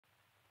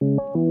Hey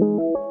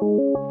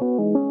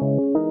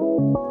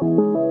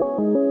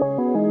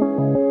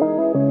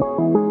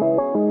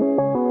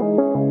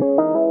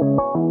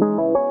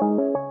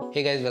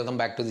guys, welcome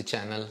back to the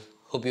channel.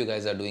 Hope you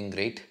guys are doing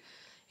great.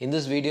 In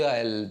this video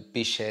I'll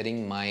be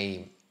sharing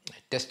my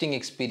testing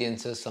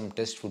experiences, some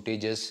test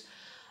footages.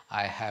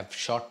 I have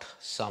shot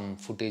some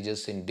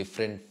footages in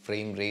different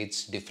frame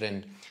rates,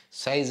 different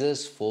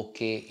sizes,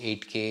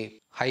 4K, 8K,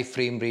 high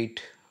frame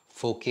rate,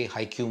 4K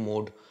high Q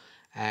mode,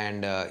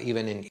 and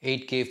even in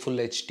 8K full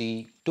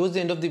HD. Towards the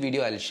end of the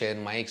video I'll share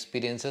my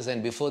experiences,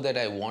 and before that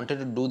I wanted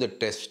to do the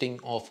testing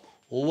of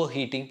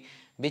overheating,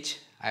 which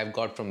I've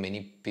got from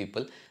many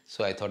people,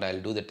 so I thought I'll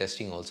do the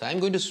testing also. I'm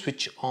going to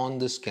switch on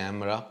this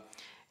camera,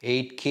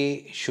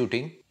 8K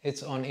shooting.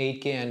 It's on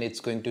 8K and it's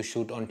going to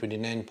shoot on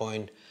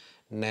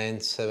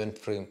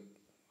 29.97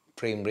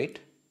 frame rate.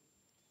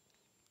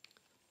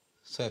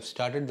 So I've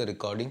started the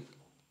recording.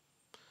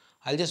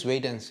 I'll just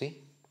wait and see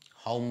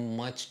how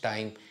much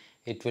time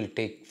it will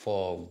take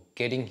for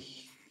getting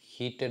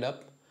heated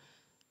up.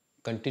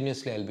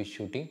 Continuously I'll be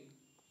shooting.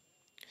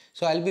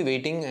 So I'll be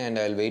waiting, and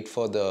I'll wait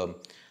for the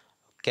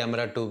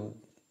camera to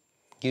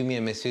give me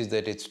a message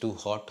that it's too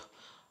hot.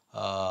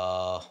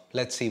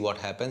 Let's see what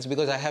happens,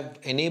 because I have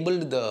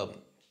enabled the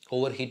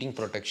overheating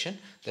protection.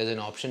 There's an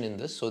option in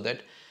this so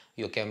that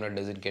your camera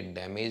doesn't get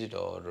damaged,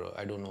 or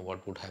I don't know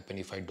what would happen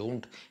if I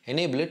don't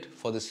enable it.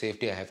 For the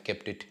safety I have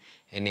kept it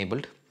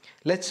enabled.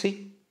 Let's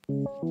see.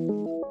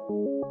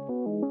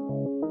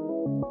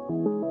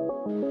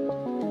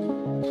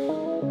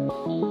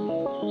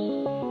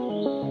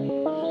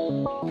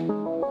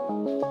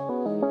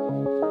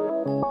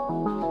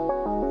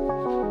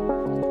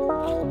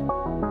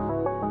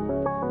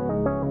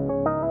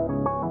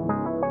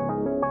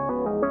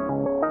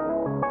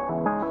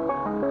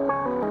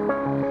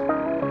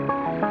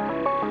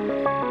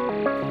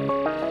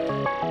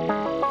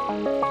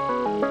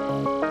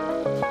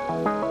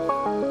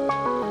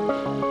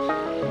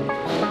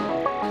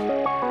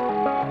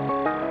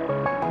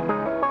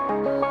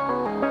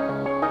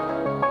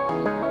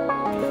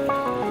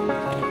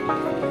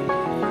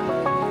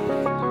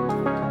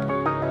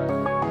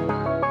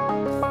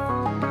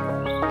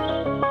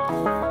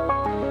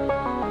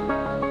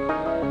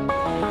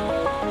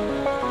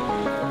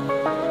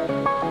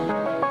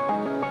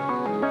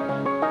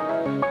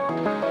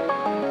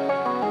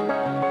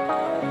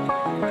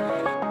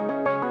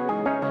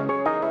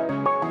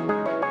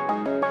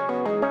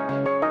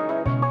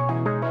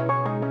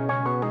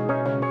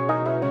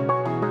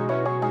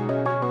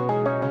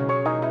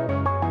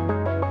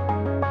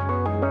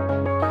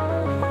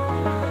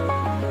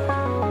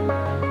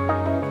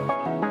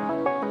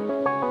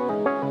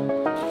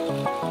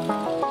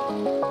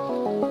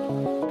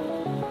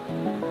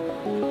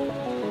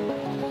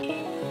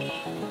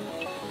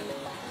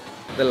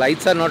 The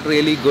lights are not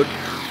really good.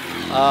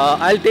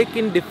 I'll take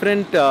in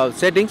different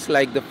settings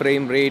like the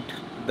frame rate,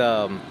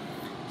 the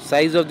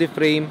size of the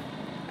frame,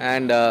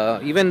 and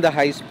even the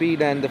high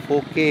speed and the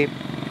 4K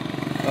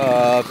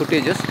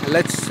footages.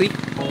 Let's see.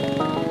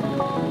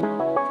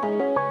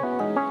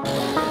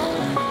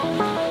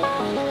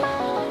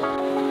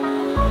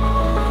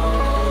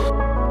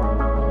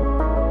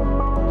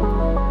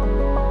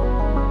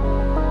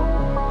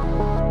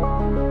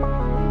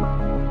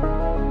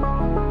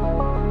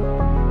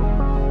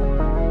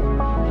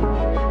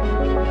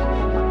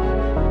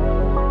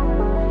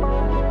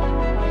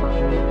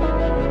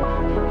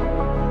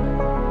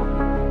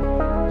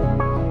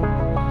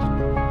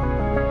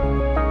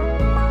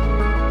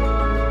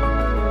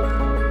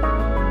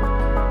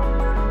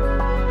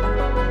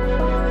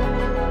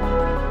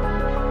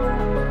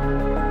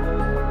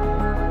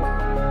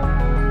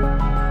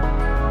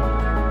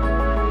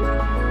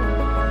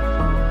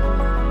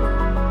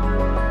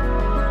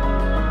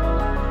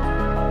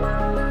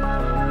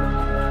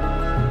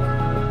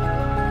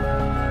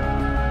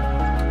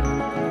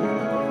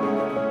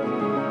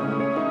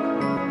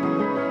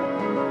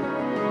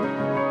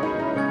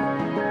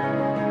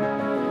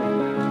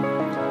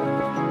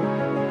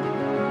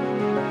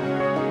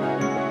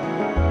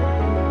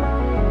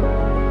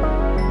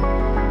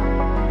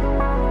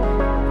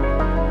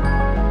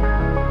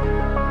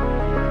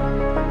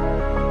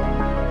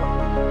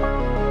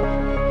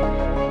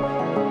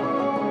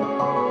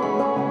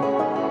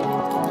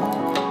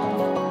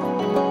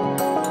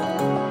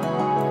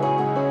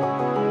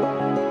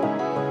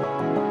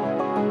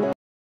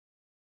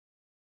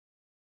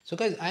 So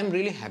guys, I'm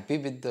really happy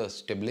with the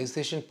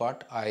stabilization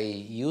part. I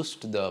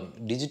used the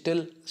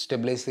digital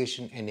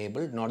stabilization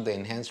enabled, not the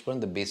enhanced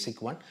one, the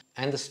basic one,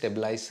 and the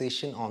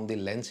stabilization on the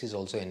lens is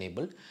also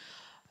enabled.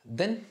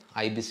 Then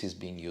IBIS is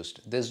being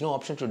used. There's no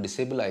option to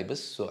disable IBIS,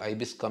 so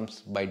IBIS comes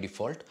by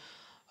default.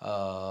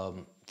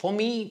 For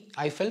me,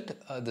 I felt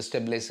the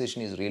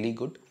stabilization is really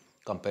good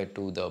compared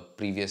to the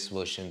previous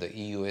version, the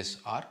EOS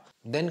R.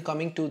 Then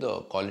coming to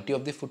the quality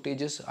of the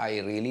footages,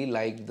 I really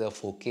like the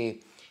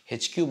 4K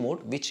HQ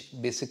mode, which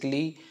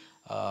basically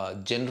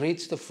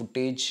generates the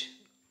footage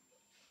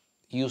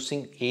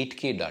using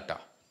 8K data.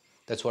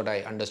 That's what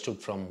I understood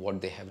from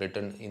what they have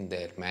written in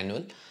their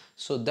manual.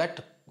 So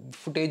that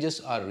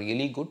footages are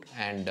really good,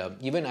 and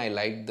even I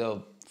like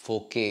the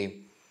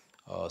 4K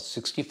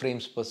 60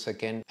 frames per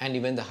second and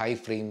even the high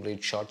frame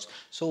rate shots.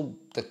 So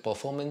the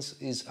performance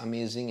is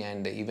amazing,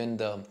 and even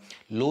the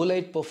low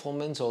light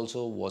performance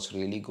also was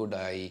really good.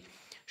 I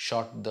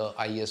shot the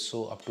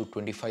ISO up to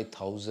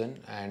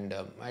 25,000 and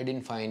I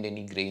didn't find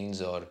any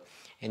grains or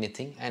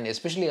anything. And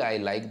especially I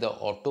like the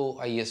auto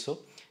ISO,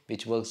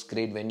 which works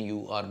great when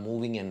you are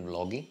moving and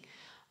vlogging.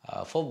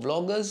 For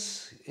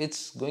vloggers,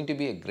 it's going to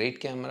be a great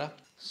camera.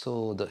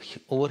 So the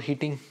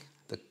overheating,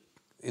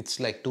 it's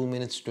like 2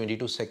 minutes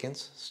 22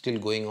 seconds still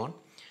going on,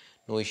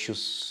 no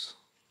issues.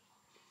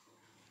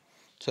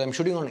 So I'm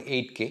shooting on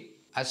 8K.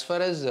 As far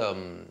as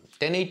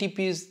 1080p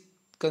is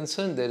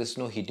concerned, there is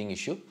no heating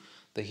issue.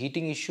 The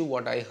heating issue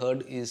what I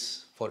heard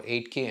is for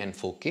 8K and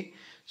 4K.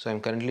 So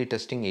I'm currently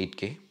testing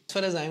 8K. As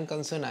far as I am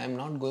concerned, I am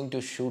not going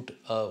to shoot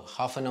a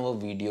half an hour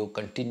video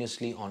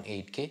continuously on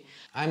 8K.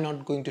 I am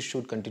not going to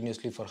shoot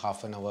continuously for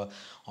half an hour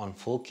on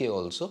 4K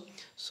also.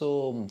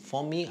 So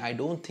for me, I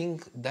don't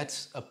think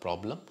that's a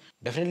problem.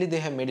 Definitely they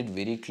have made it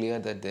very clear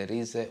that there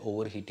is an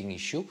overheating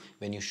issue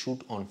when you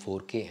shoot on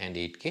 4K and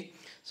 8K.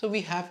 So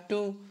we have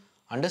to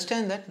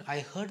understand that.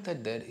 I heard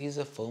that there is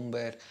a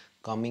firmware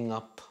coming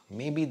up.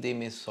 Maybe they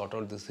may sort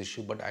out this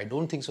issue, but I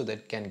don't think so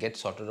that can get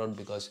sorted out,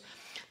 because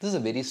this is a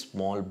very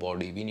small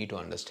body. We need to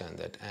understand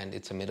that, and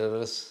it's a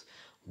mirrorless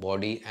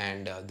body,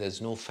 and there's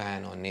no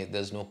fan on it,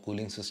 there's no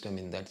cooling system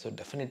in that, so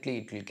definitely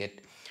it will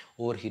get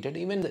overheated.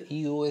 Even the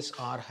EOS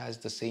R has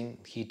the same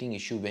heating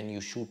issue when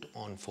you shoot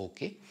on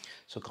 4K.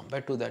 So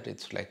compared to that,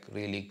 it's like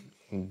really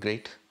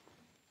great.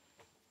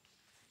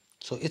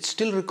 So it's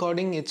still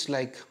recording. It's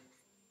like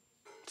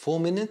 4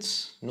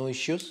 minutes, no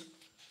issues.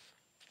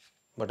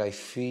 But I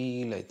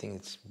think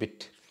it's a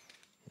bit,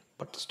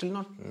 but still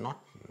not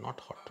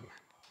hot, man.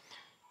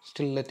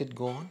 Still let it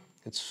go on.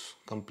 It's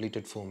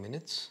completed 4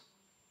 minutes.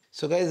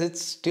 So guys,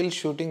 it's still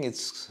shooting.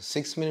 It's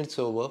 6 minutes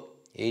over,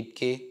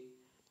 8K.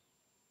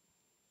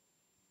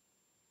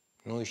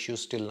 No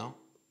issues till now.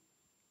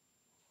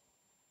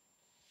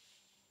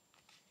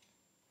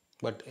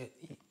 But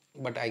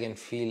I can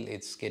feel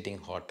it's getting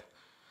hot.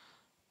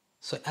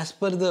 So as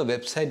per the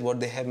website, what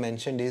they have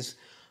mentioned is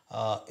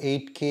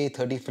 8K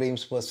 30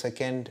 frames per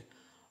second,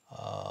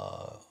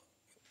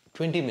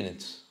 20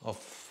 minutes of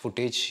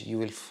footage you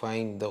will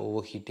find the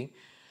overheating.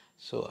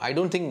 So I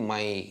don't think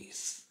my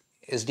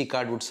SD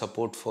card would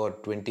support for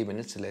 20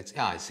 minutes.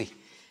 I see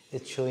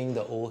it's showing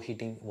the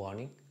overheating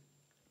warning.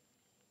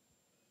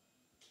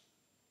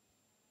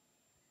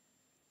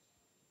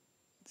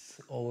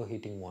 It's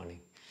overheating warning.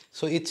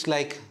 So it's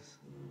like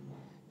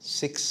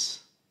 6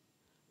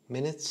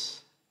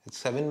 minutes. It's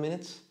 7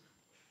 minutes.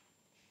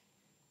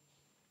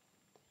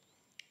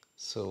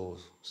 So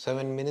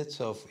 7 minutes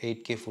of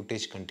 8K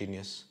footage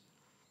continuous.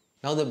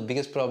 Now the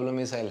biggest problem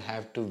is I'll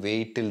have to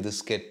wait till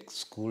this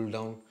gets cooled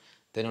down.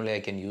 Then only I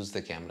can use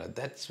the camera.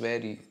 That's where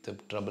the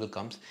trouble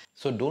comes.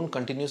 So don't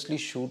continuously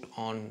shoot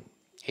on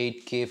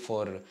 8K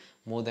for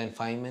more than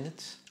 5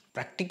 minutes.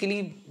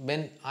 Practically,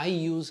 when I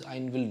use, I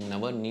will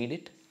never need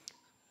it.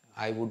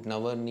 I would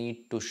never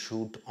need to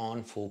shoot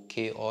on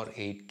 4K or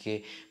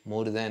 8K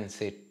more than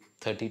say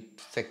 30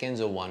 seconds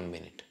or 1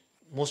 minute.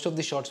 Most of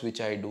the shots which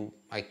I do,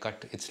 I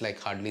cut, it's like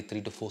hardly 3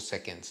 to 4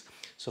 seconds.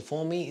 So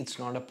for me, it's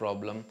not a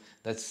problem.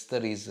 That's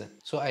the reason.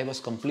 So I was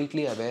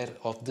completely aware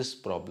of this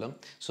problem.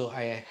 So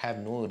I have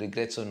no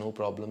regrets or no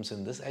problems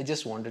in this. I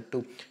just wanted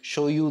to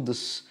show you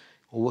this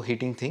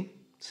overheating thing.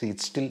 See,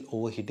 it's still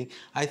overheating.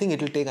 I think it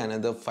will take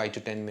another 5 to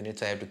 10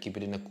 minutes. I have to keep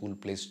it in a cool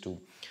place to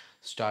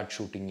start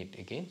shooting it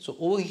again. So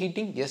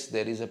overheating, yes,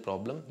 there is a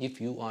problem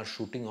if you are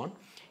shooting on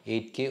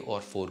 8K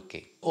or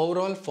 4K.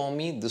 Overall, for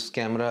me, this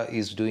camera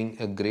is doing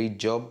a great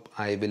job.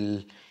 I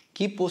will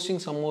keep posting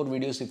some more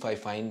videos if I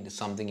find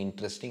something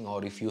interesting,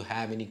 or if you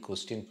have any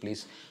question,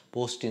 please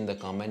post in the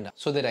comment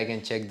so that I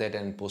can check that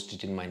and post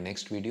it in my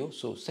next video.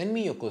 So send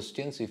me your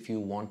questions if you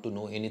want to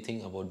know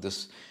anything about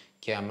this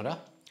camera.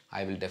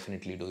 I will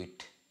definitely do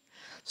it.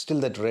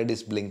 Still that red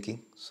is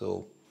blinking,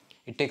 so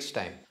it takes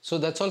time. So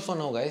that's all for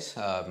now, guys.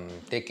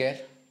 Take care.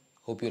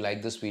 Hope you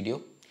like this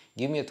video.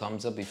 Give me a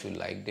thumbs up if you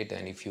liked it,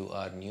 and if you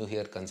are new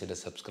here, consider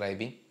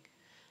subscribing.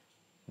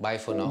 Bye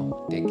for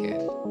now. Take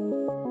care.